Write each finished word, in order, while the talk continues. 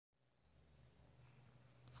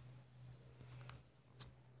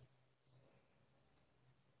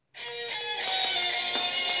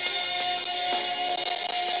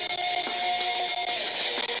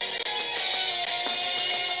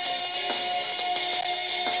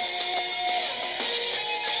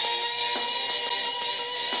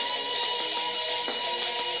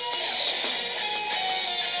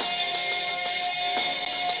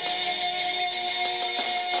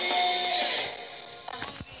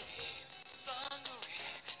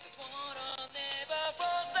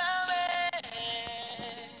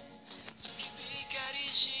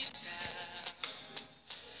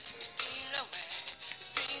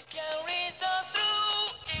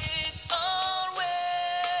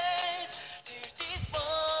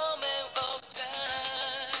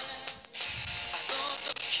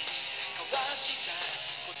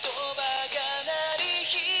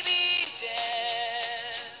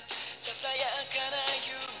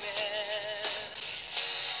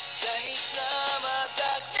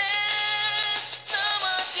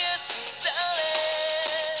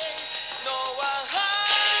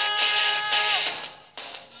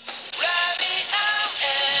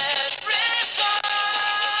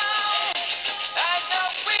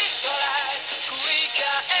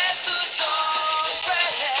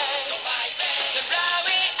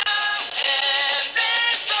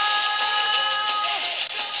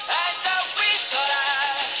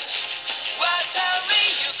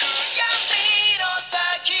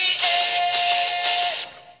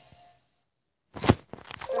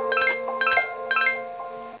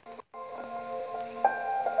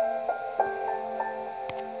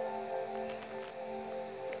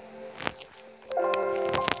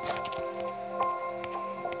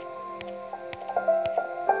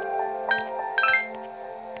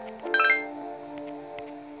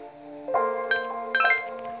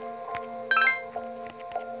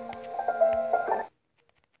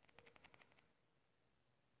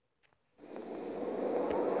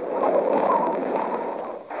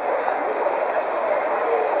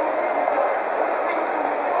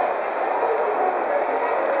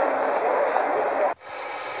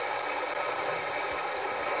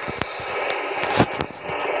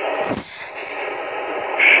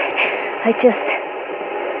I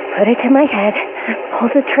just put it to my head, pull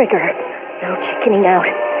the trigger. No chickening out.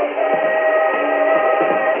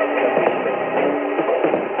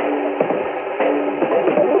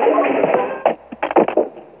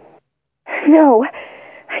 No,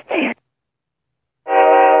 I can't.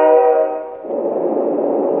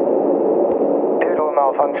 Due to a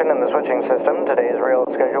malfunction in the switching system, today's rail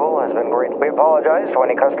schedule has been greatly. We apologize to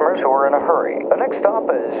any customers who are in a hurry. The next stop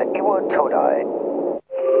is Iwa Todai.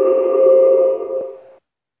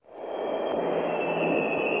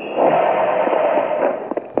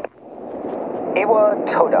 Iwa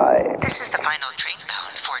Todai. This is the final train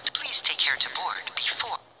bound for it. Please take care to board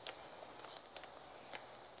before.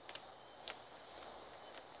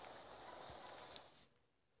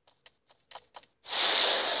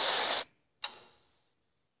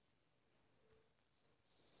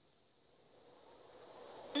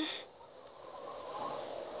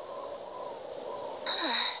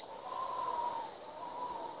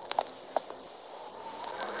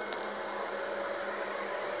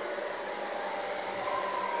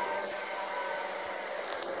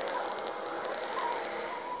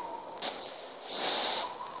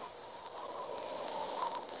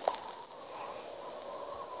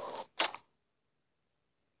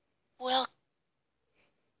 Well,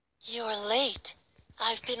 you're late.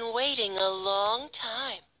 I've been waiting a long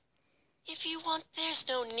time. If you want, there's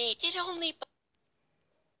no need. It only...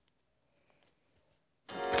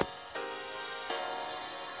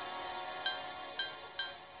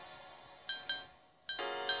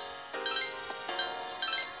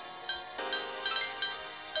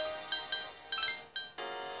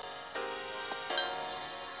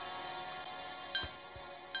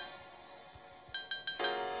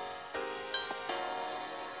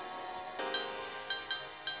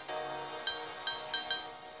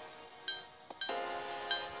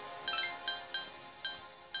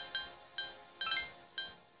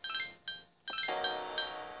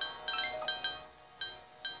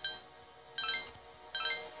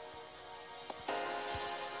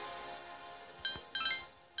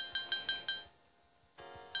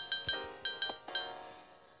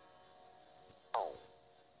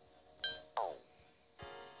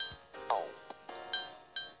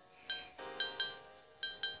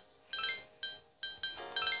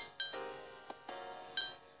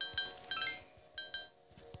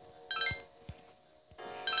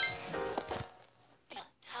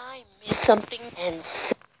 Something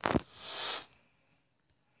ends.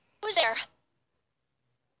 Who's there?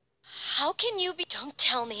 How can you be? Don't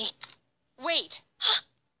tell me. Wait.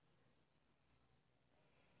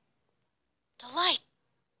 The light.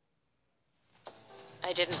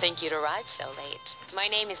 I didn't think you'd arrive so late. My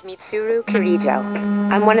name is Mitsuru Kirijo.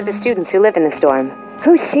 I'm one of the students who live in this dorm.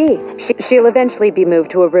 Who's she? She'll eventually be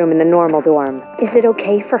moved to a room in the normal dorm. Is it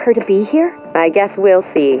okay for her to be here? I guess we'll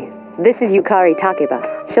see. This is Yukari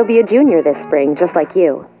Takeba. She'll be a junior this spring, just like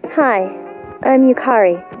you. Hi, I'm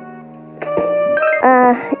Yukari.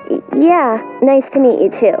 Yeah, nice to meet you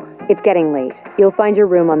too. It's getting late. You'll find your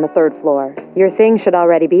room on the 3rd floor. Your things should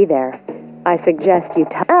already be there. I suggest you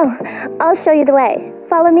Oh, I'll show you the way.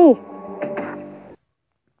 Follow me.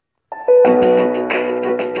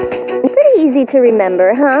 Pretty easy to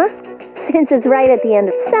remember, huh? Since it's right at the end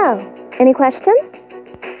of... So, any questions?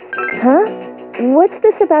 Huh? What's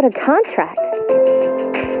this about a contract?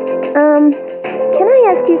 Can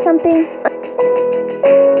I ask you something?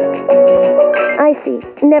 I see.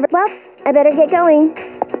 Never... Well, I better get going.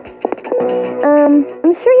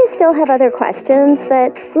 I'm sure you still have other questions,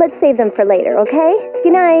 but let's save them for later, okay?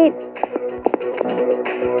 Good night.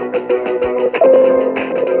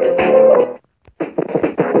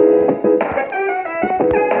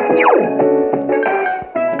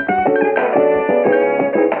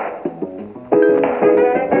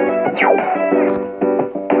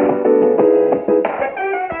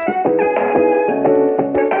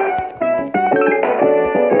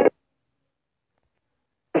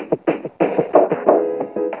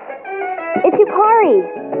 It's Yukari.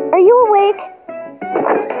 Are you awake?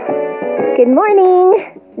 Good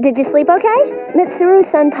morning. Did you sleep okay?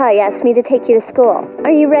 Mitsuru-senpai asked me to take you to school.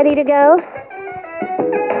 Are you ready to go?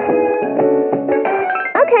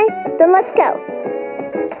 Okay, then let's go.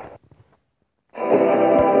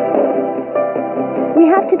 We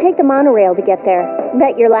have to take the monorail to get there.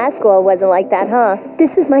 Bet your last school wasn't like that, huh?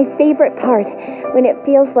 This is my favorite part, when it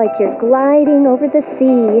feels like you're gliding over the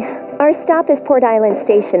sea. Our stop is Port Island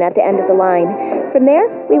Station at the end of the line. From there,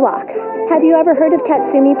 we walk. Have you ever heard of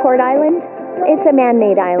Tatsumi Port Island? It's a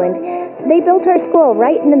man-made island. They built our school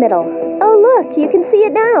right in the middle. Oh, look, you can see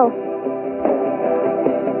it now.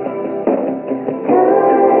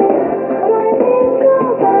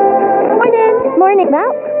 morning.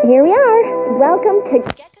 Well, here we are. Welcome to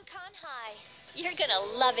GeckoCon High. You're gonna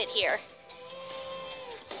love it here.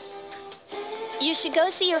 You should go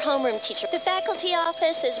see your homeroom teacher. The faculty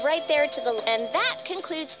office is right there to the... And that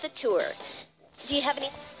concludes the tour. Do you have any...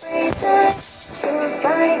 Hey,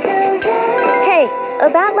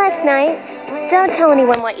 about last night, don't tell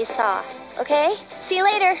anyone what you saw, okay? See you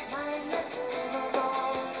later.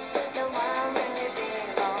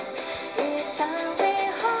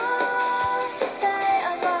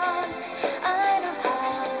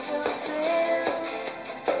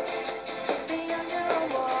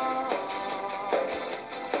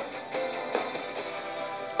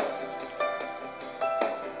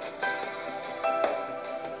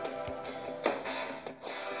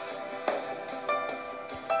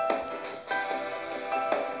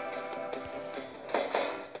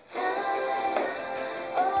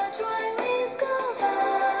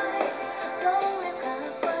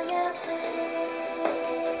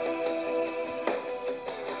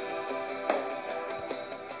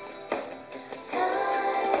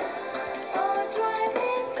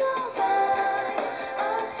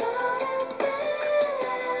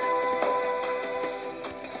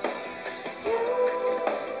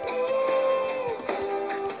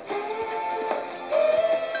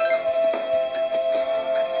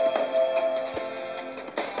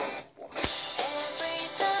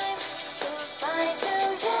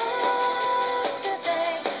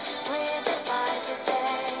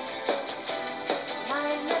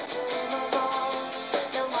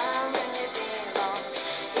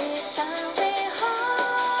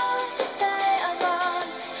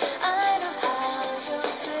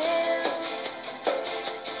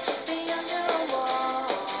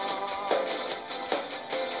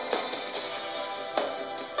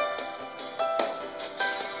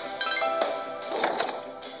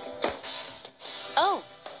 Oh,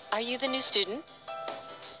 are you the new student?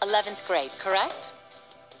 11th grade, correct?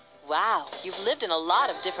 Wow, you've lived in a lot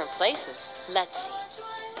of different places. Let's see.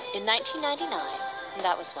 In 1999,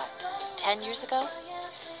 that was what, 10 years ago?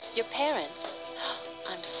 Your parents?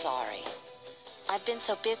 I'm sorry. I've been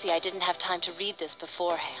so busy I didn't have time to read this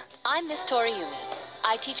beforehand. I'm Miss Toriumi.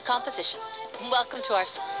 I teach composition. Welcome to our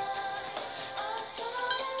school.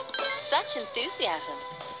 Such enthusiasm.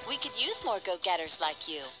 We could use more go-getters like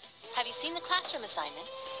you. Have you seen the classroom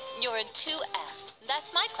assignments? You're in 2F.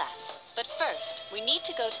 That's my class. But first, we need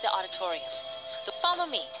to go to the auditorium. Follow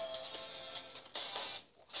me.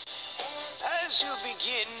 As you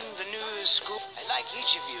begin the new school, I'd like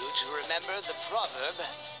each of you to remember the proverb,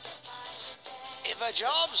 if a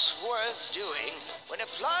job's worth doing, when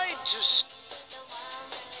applied to...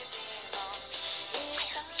 I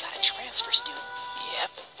heard we got a transfer student.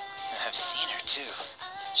 Yep, I've seen her too.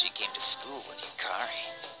 She came to school with Yukari.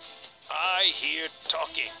 I hear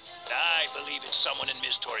talking. I believe it's someone in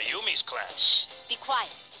Ms. Toriumi's class. Shh, be quiet.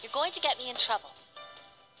 You're going to get me in trouble.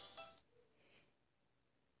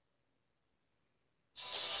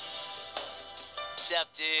 What's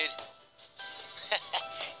up, dude?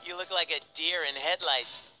 You look like a deer in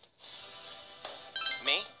headlights.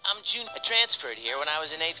 Me? I'm June. I transferred here when I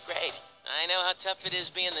was in 8th grade. I know how tough it is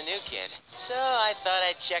being the new kid. So I thought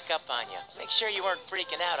I'd check up on you. Make sure you weren't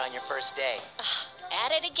freaking out on your first day.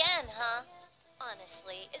 At it again, huh?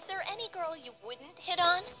 Honestly, is there any girl you wouldn't hit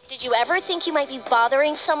on? Did you ever think you might be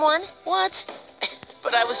bothering someone? What?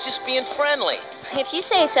 But I was just being friendly. If you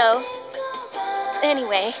say so.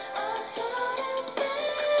 Anyway.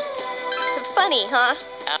 Funny, huh?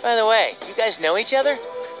 By the way, do you guys know each other?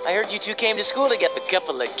 I heard you two came to school together. A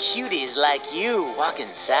couple of cuties like you, walking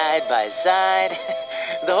side by side.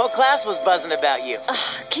 The whole class was buzzing about you.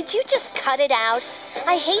 Could you just cut it out?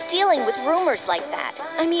 I hate dealing with rumors like that.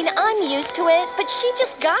 I mean, I'm used to it, but she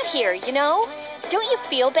just got here, you know? Don't you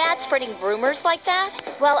feel bad spreading rumors like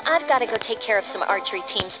that? Well, I've got to go take care of some archery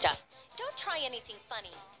team stuff. Don't try anything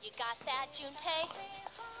funny. You got that, Junpei?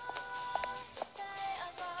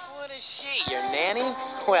 What is she, your nanny?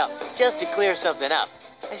 Well, just to clear something up,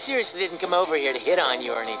 I seriously didn't come over here to hit on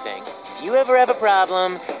you or anything. If you ever have a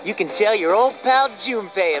problem, you can tell your old pal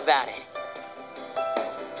Junpei about it.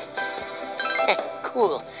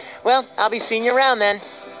 Cool. Well, I'll be seeing you around then.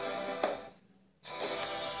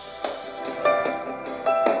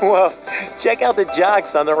 Whoa, check out the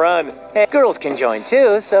jocks on the run. Hey, girls can join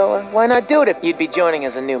too, so why not do it if you'd be joining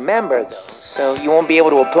as a new member, though, so you won't be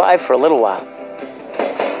able to apply for a little while.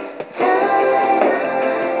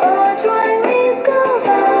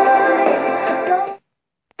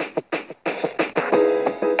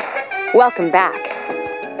 Welcome back.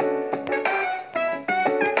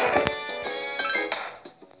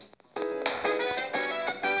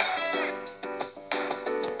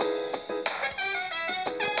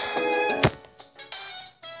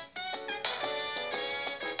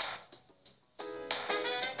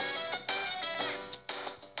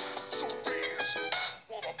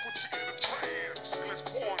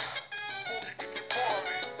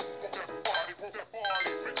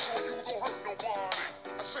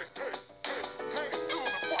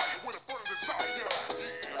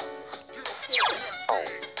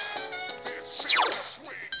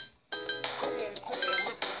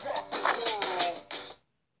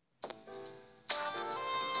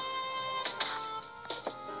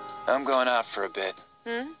 I'm going out for a bit.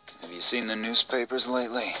 Have you seen the newspapers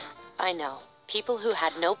lately? I know. People who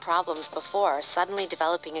had no problems before are suddenly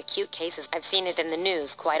developing acute cases. I've seen it in the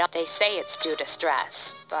news quite often. They say it's due to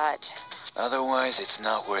stress, but... Otherwise, it's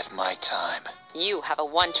not worth my time. You have a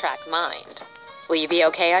one-track mind. Will you be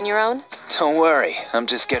okay on your own? Don't worry, I'm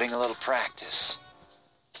just getting a little practice.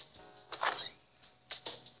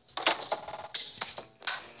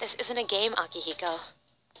 This isn't a game, Akihiko.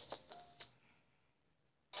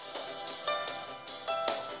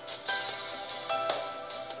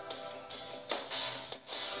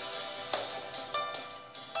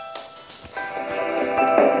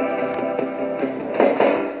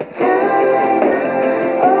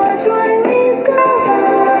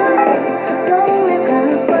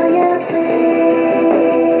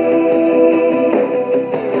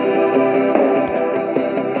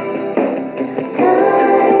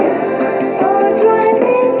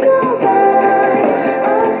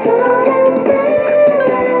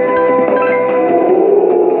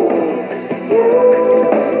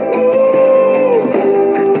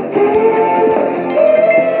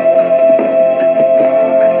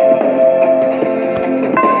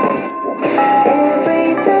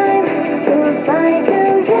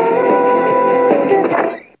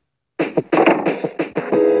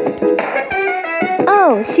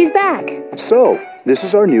 She's back. So, this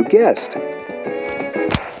is our new guest.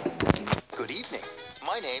 Good evening.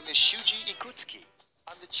 My name is Shuji Ikutsuki.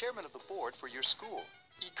 I'm the chairman of the board for your school.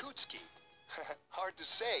 Ikutsuki. Hard to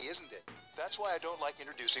say, isn't it? That's why I don't like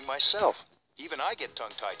introducing myself. Even I get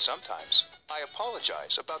tongue-tied sometimes. I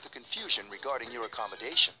apologize about the confusion regarding your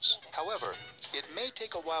accommodations. However, it may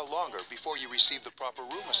take a while longer before you receive the proper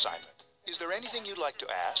room assignment. Is there anything you'd like to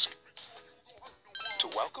ask? To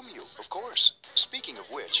welcome you, of course. Speaking of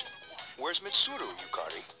which, where's Mitsuru,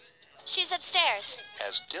 Yukari? She's upstairs.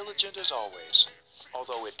 As diligent as always.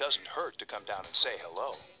 Although it doesn't hurt to come down and say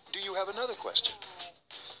hello. Do you have another question?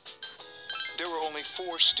 There were only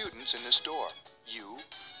 4 students in this door. You,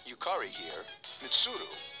 Yukari here, Mitsuru,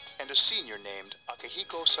 and a senior named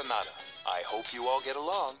Akihiko Sanada. I hope you all get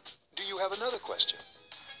along. Do you have another question?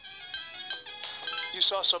 You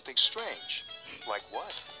saw something strange. Like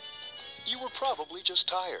what? You were probably just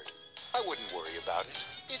tired. I wouldn't worry about it.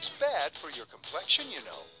 It's bad for your complexion, you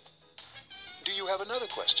know. Do you have another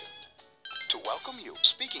question? To welcome you,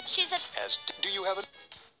 speaking She's do you have a...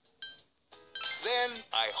 Then,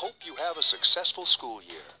 I hope you have a successful school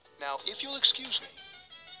year. Now, if you'll excuse me,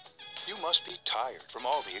 you must be tired from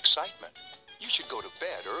all the excitement. You should go to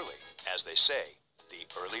bed early. As they say, the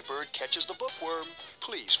early bird catches the bookworm.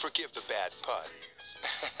 Please forgive the bad pun.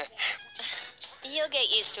 You'll get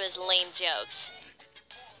used to his lame jokes.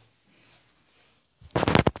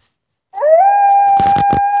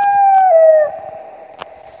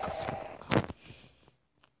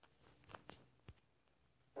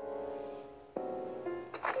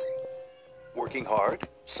 Working hard?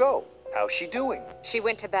 So, how's she doing? She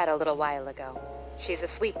went to bed a little while ago. She's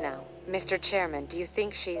asleep now. Mr. Chairman, do you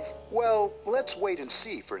think she's... Well, let's wait and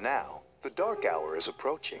see for now. The dark hour is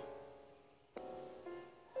approaching.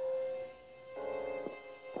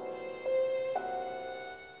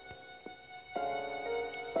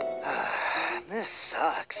 This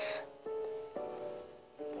sucks.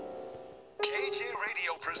 KJ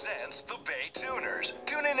Radio presents the Bay Tuners.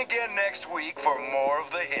 Tune in again next week for more of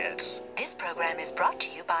the hits. This program is brought to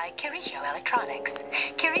you by Kirijo Electronics.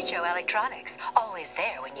 Kirijo Electronics, always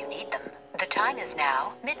there when you need them. The time is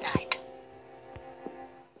now midnight.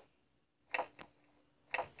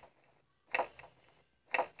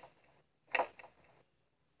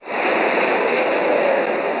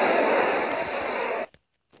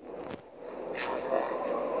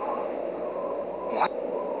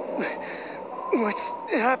 What's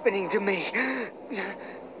happening to me?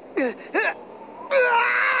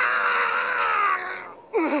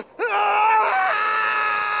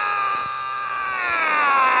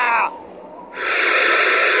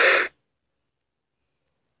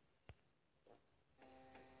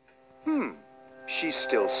 She's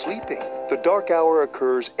still sleeping. The dark hour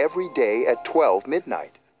occurs every day at 12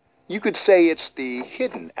 midnight. You could say it's the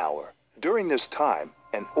hidden hour. During this time,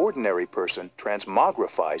 an ordinary person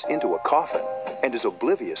transmogrifies into a coffin and is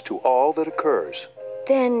oblivious to all that occurs.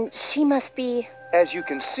 Then she must be... As you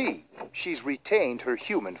can see, She's retained her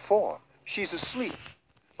human form. She's asleep,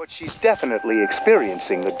 but she's definitely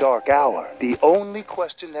experiencing the dark hour. The only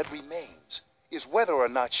question that remains is whether or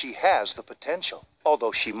not she has the potential.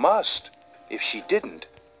 Although she must. If she didn't,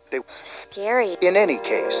 they... Scary. In any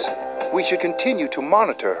case, we should continue to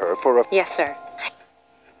monitor her for a... Yes, sir.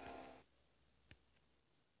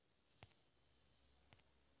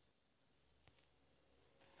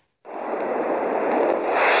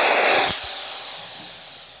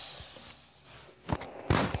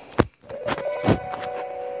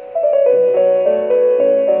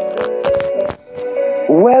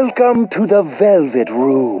 Welcome to the Velvet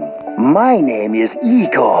Room. My name is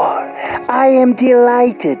Igor. I am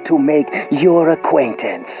delighted to make your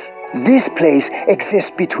acquaintance. This place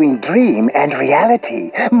exists between dream and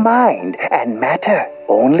reality, mind and matter.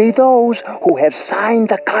 Only those who have signed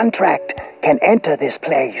the contract can enter this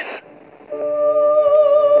place.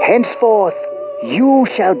 Henceforth, you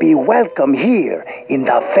shall be welcome here in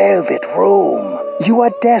the Velvet Room. You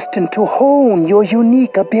are destined to hone your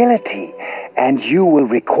unique ability, and you will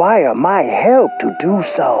require my help to do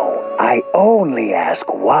so. I only ask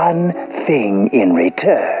one thing in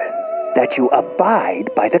return, that you abide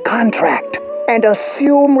by the contract and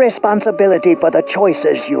assume responsibility for the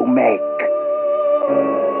choices you make.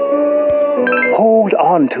 Hold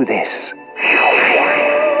on to this.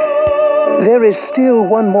 There is still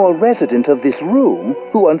one more resident of this room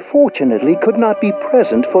who unfortunately could not be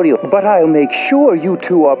present for you, but I'll make sure you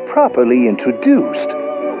two are properly introduced.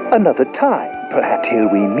 Another time, perhaps, till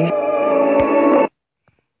we meet.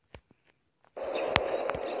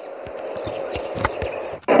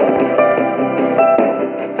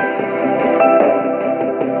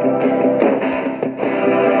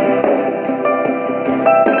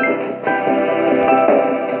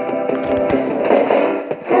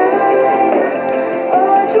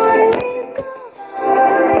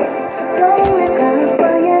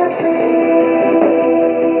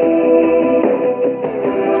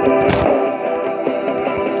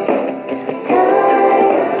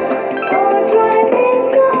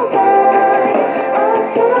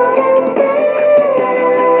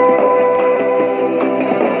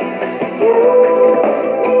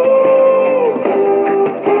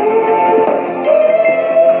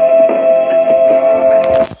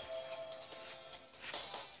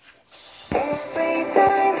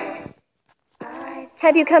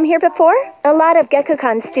 Have you come here before? A lot of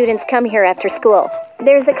Gekkokan students come here after school.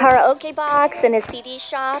 There's a karaoke box and a CD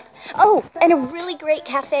shop. Oh, and a really great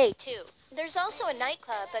cafe, too. There's also a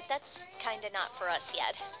nightclub, but that's kinda not for us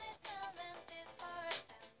yet.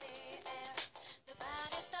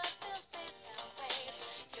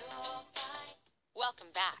 Welcome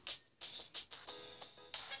back.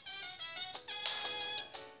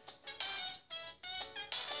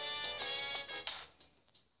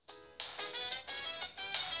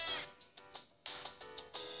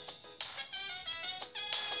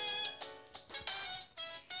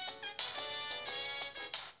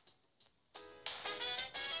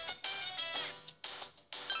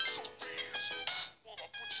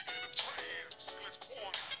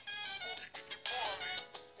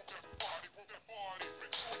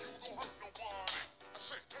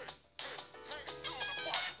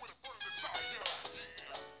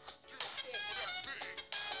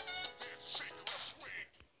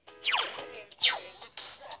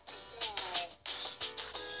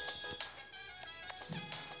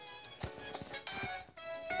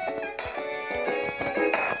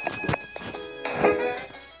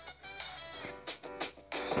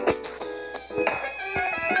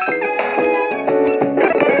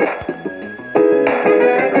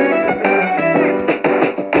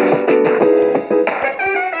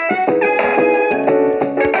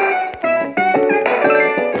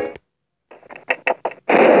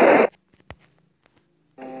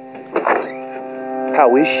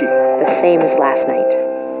 How is she? The same as last night.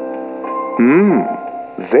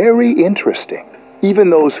 Very interesting. Even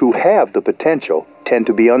those who have the potential tend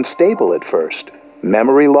to be unstable at first.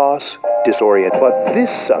 Memory loss, disorient. But this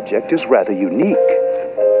subject is rather unique.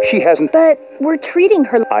 She hasn't... But we're treating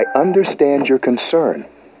her... I understand your concern,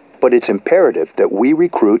 but it's imperative that we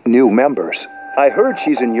recruit new members. I heard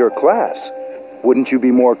she's in your class. Wouldn't you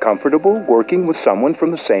be more comfortable working with someone from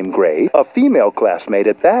the same grade? A female classmate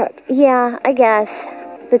at that. Yeah, I guess.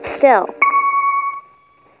 But still.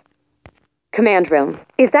 Command room.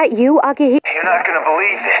 Is that you, Akihi? You're not gonna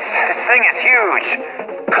believe this. This thing is huge.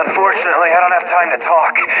 Unfortunately, I don't have time to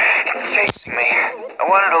talk. It's chasing me. I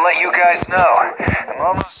wanted to let you guys know. I'm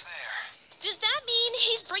almost there. Does that mean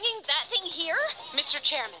he's bringing that thing here? Mr.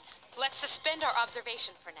 Chairman, let's suspend our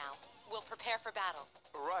observation for now. We'll prepare for battle.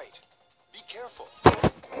 Right. Be careful.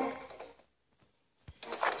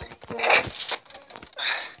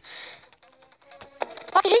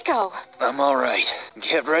 Akihiko! I'm all right.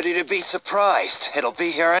 Get ready to be surprised. It'll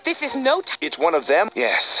be here. This is no time. It's one of them?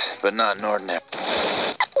 Yes, but not an ordinary.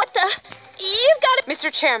 What the? You've got it!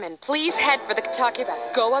 Mr. Chairman, please head for the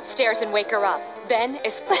Takiba. Go upstairs and wake her up. Then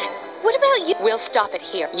is... But what about you? We'll stop it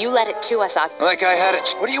here. You let it to us, Aki. Like I had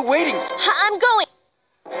it. What are you waiting for? I'm going.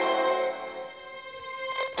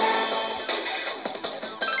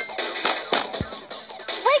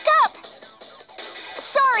 Wake up!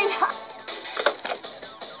 Sorry.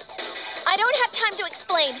 I don't have time to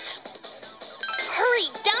explain. Hurry,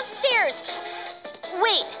 downstairs.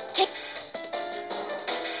 Wait, take...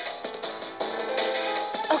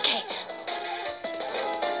 Okay.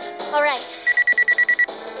 All right.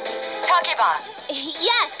 Takiba,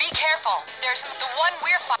 Yes. be careful. There's the one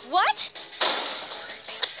we're fighting. What?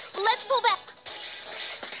 Let's pull back.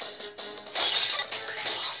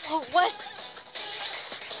 What?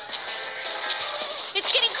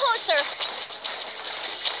 It's getting closer.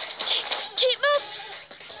 Keep moving.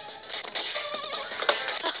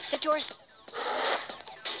 The door's...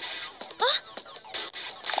 Huh?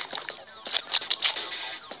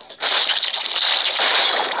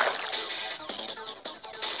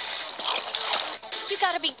 You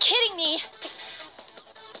gotta be kidding me.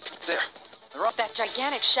 There. They're up. That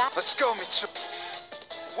gigantic shaft. Let's go, Mitsu.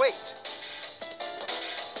 Wait.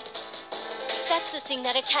 That's the thing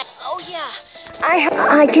that attacked... Oh, yeah.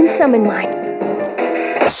 I can summon mine.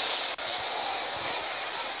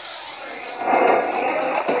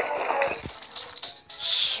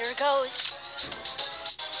 Here goes.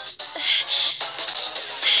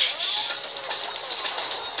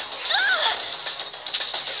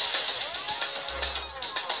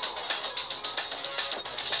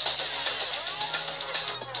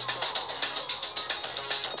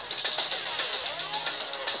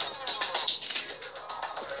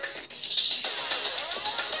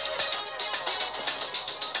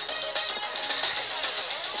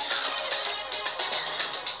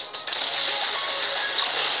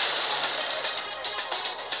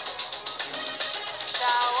 Thou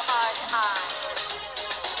art I,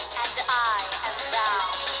 and I am thou.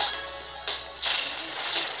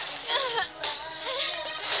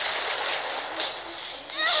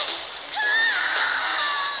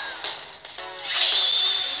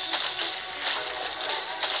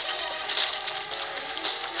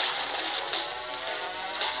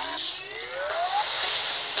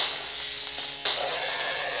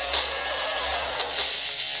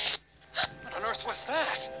 What on earth was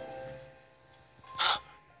that?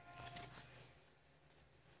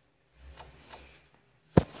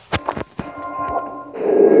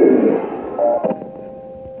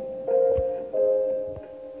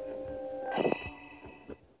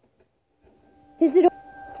 Is it...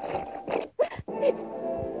 It's...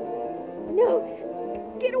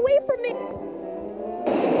 No! Get away from me!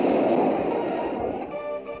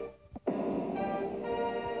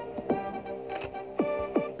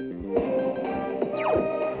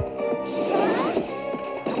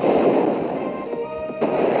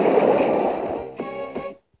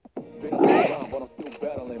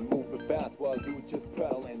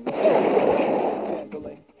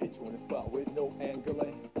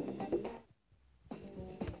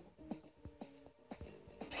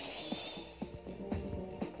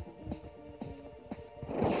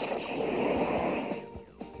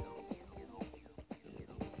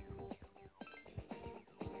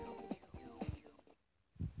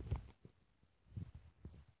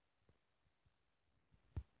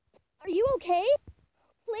 Are you okay?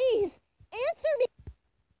 Please, answer me!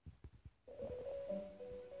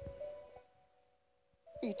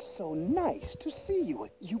 It's so nice to see you.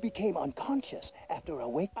 You became unconscious after a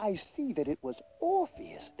wake. I see that it was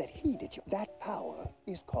Orpheus that heeded you. That power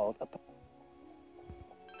is called a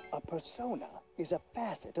persona is a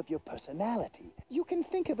facet of your personality. You can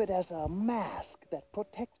think of it as a mask that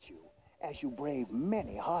protects you as you brave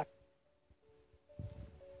many hard.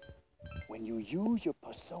 When you use your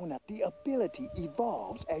persona, the ability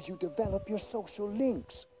evolves as you develop your social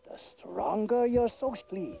links. The stronger your social...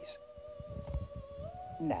 Please.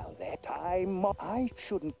 Now that time, I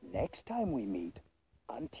shouldn't... Next time we meet,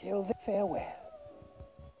 until the farewell.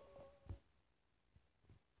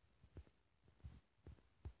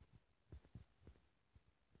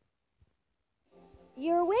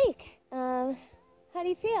 You're awake. How do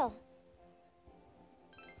you feel?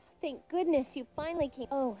 Thank goodness you finally came.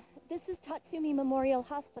 Oh, this is Tatsumi Memorial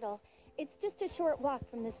Hospital. It's just a short walk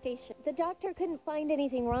from the station. The doctor couldn't find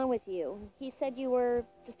anything wrong with you. He said you were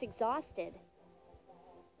just exhausted.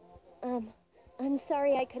 I'm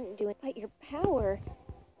sorry I couldn't do it, but your power...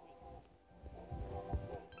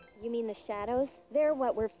 You mean the shadows? They're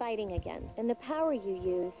what we're fighting against, and the power you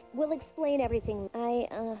use will explain everything. I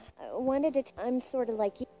wanted to. I'm sort of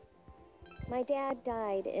like you. My dad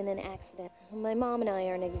died in an accident. My mom and I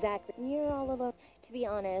aren't exactly. You're all alone. To be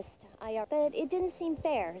honest, I are. But it didn't seem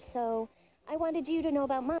fair, so I wanted you to know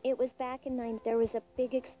about Mom. It was back in 9. There was a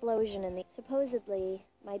big explosion in the. Supposedly,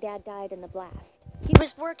 my dad died in the blast. He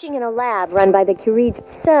was working in a lab run by the Curie.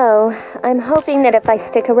 So, I'm hoping that if I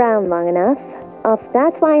stick around long enough,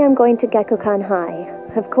 that's why I'm going to Gekkokan High.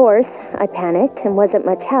 Of course, I panicked and wasn't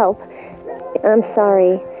much help. I'm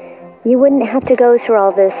sorry. You wouldn't have to go through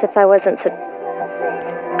all this if I wasn't so...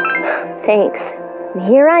 Thanks. And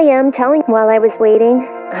here I am telling while I was waiting.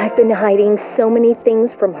 I've been hiding so many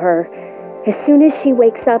things from her. As soon as she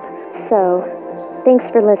wakes up... So, thanks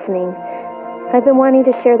for listening. I've been wanting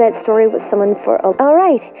to share that story with someone for... All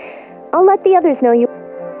right. I'll let the others know you...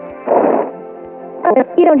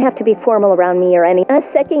 You don't have to be formal around me or any. Us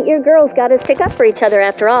second-year girls gotta stick up for each other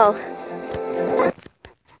after all.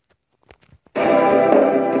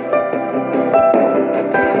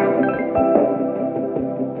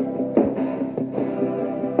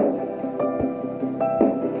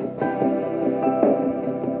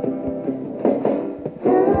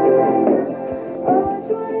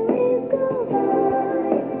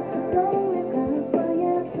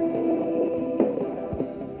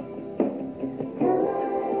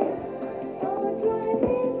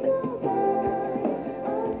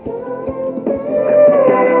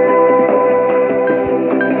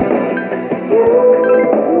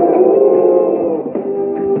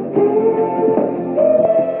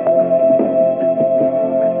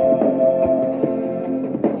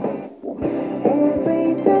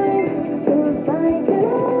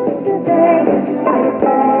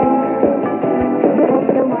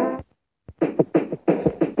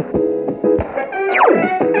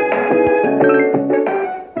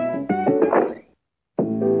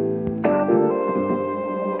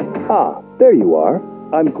 There you are.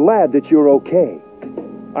 I'm glad that you're okay.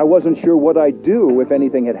 I wasn't sure what I'd do if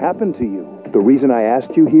anything had happened to you. The reason I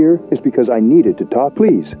asked you here is because I needed to talk.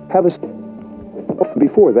 Please, have a...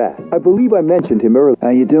 Before that, I believe I mentioned him earlier. How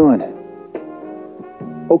you doing?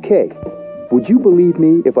 Okay. Would you believe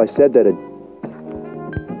me if I said that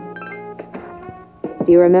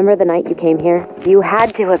Do you remember the night you came here? You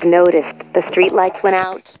had to have noticed the streetlights went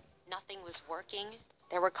out. Nothing was working.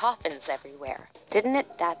 There were coffins everywhere. Didn't it?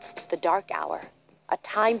 That's the dark hour. A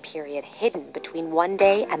time period hidden between one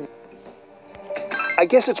day and... I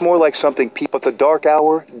guess it's more like something people... But the dark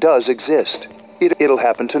hour does exist. It'll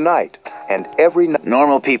happen tonight. And every night...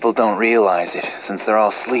 Normal people don't realize it, since they're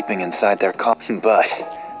all sleeping inside their coffin. But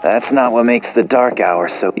that's not what makes the dark hour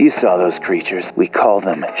so... You saw those creatures. We call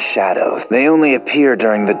them shadows. They only appear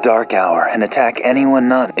during the dark hour and attack anyone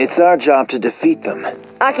not... It's our job to defeat them.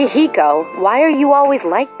 Akihiko, why are you always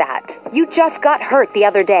like that? You just got hurt the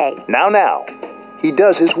other day. Now. He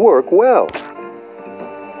does his work well.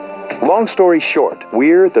 Long story short,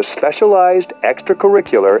 we're the specialized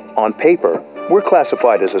extracurricular. On paper, we're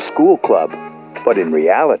classified as a school club. But in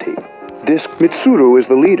reality, this Mitsuru is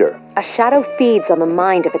the leader. A shadow feeds on the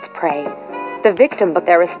mind of its prey. The victim, but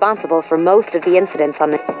they're responsible for most of the incidents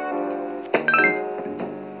on the...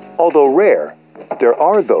 Although rare, there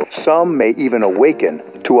are those. Some may even awaken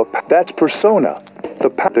to a... That's persona.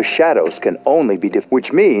 The shadows can only be...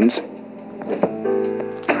 Which means...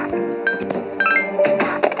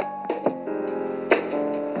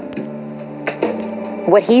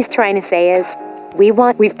 What he's trying to say is, we've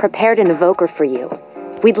prepared an evoker for you.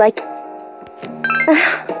 We'd like...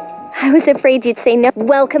 I was afraid you'd say no.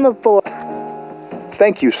 Welcome aboard.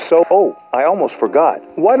 Thank you so... Oh, I almost forgot.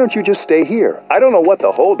 Why don't you just stay here? I don't know what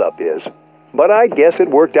the holdup is, but I guess it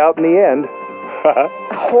worked out in the end.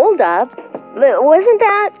 Hold up? Wasn't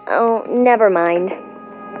that... Oh, never mind.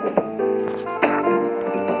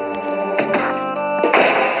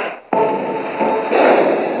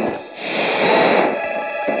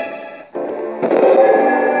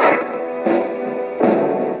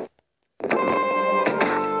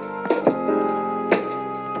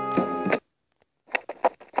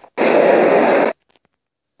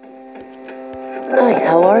 Hi,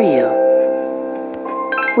 how are you?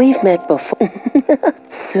 We've met before.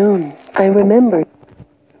 Soon, I remember.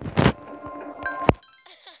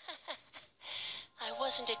 I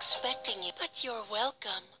wasn't expecting you, but you're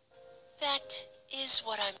welcome. That is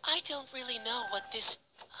what I don't really know what this...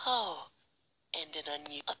 Oh, and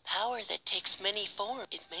a power that takes many forms.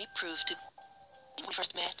 It may prove to... When we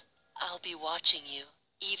first met, I'll be watching you,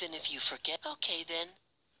 even if you forget. Okay, then.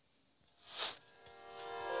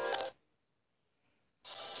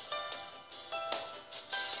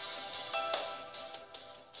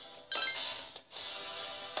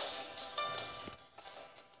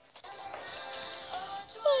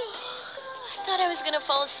 she's gonna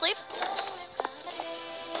fall asleep.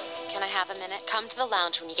 Can I have a minute? Come to the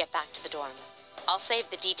lounge when you get back to the dorm. I'll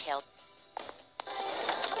save the detail.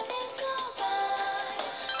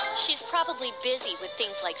 She's probably busy with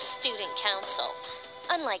things like student council,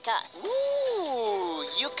 unlike us. Ooh,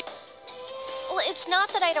 you can... Well, it's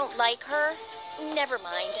not that I don't like her. Never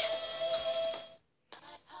mind.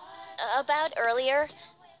 About earlier,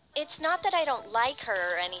 it's not that I don't like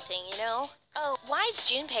her or anything, you know? Oh, why does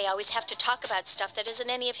Junpei always have to talk about stuff that isn't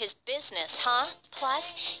any of his business, huh?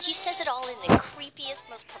 Plus, he says it all in the creepiest,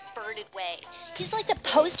 most perverted way. He's like the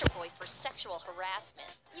poster boy for sexual harassment.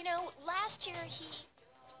 You know, last year he...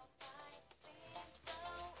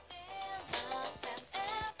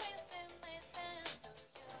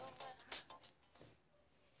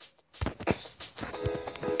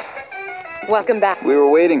 Welcome back. We were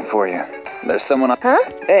waiting for you. There's someone... Huh?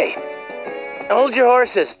 Hey, hold your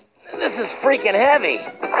horses. This is freaking heavy.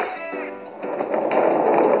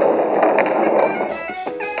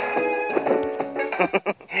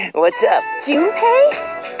 What's up?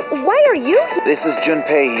 Junpei? Why are you here? This is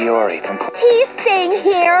Junpei Iori from... He's staying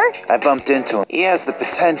here. I bumped into him. He has the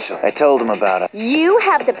potential. I told him about it. You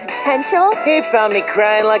have the potential? He found me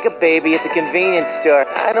crying like a baby at the convenience store.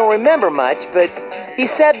 I don't remember much, but he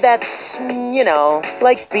said that's, you know,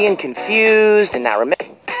 like being confused and not remember.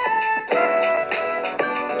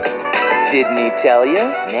 Didn't he tell you?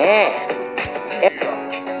 Man.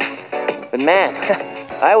 But man,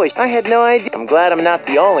 I wish I had no idea. I'm glad I'm not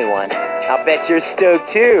the only one. I'll bet you're stoked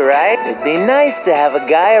too, right? It'd be nice to have a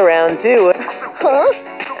guy around too. Huh?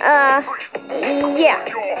 Yeah.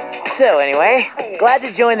 So anyway, glad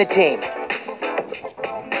to join the team.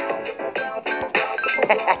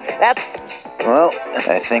 That's... Well,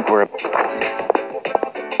 I think we're...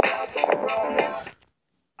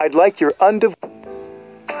 I'd like your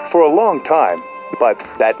for a long time, but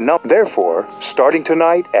that therefore, starting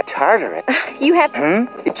tonight at Tartarus. You have...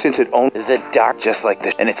 Since it only... The dark, Just like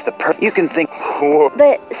this. And it's the You can think...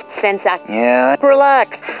 But since I... Yeah.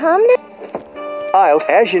 relax. Calm down.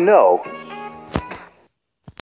 As you know,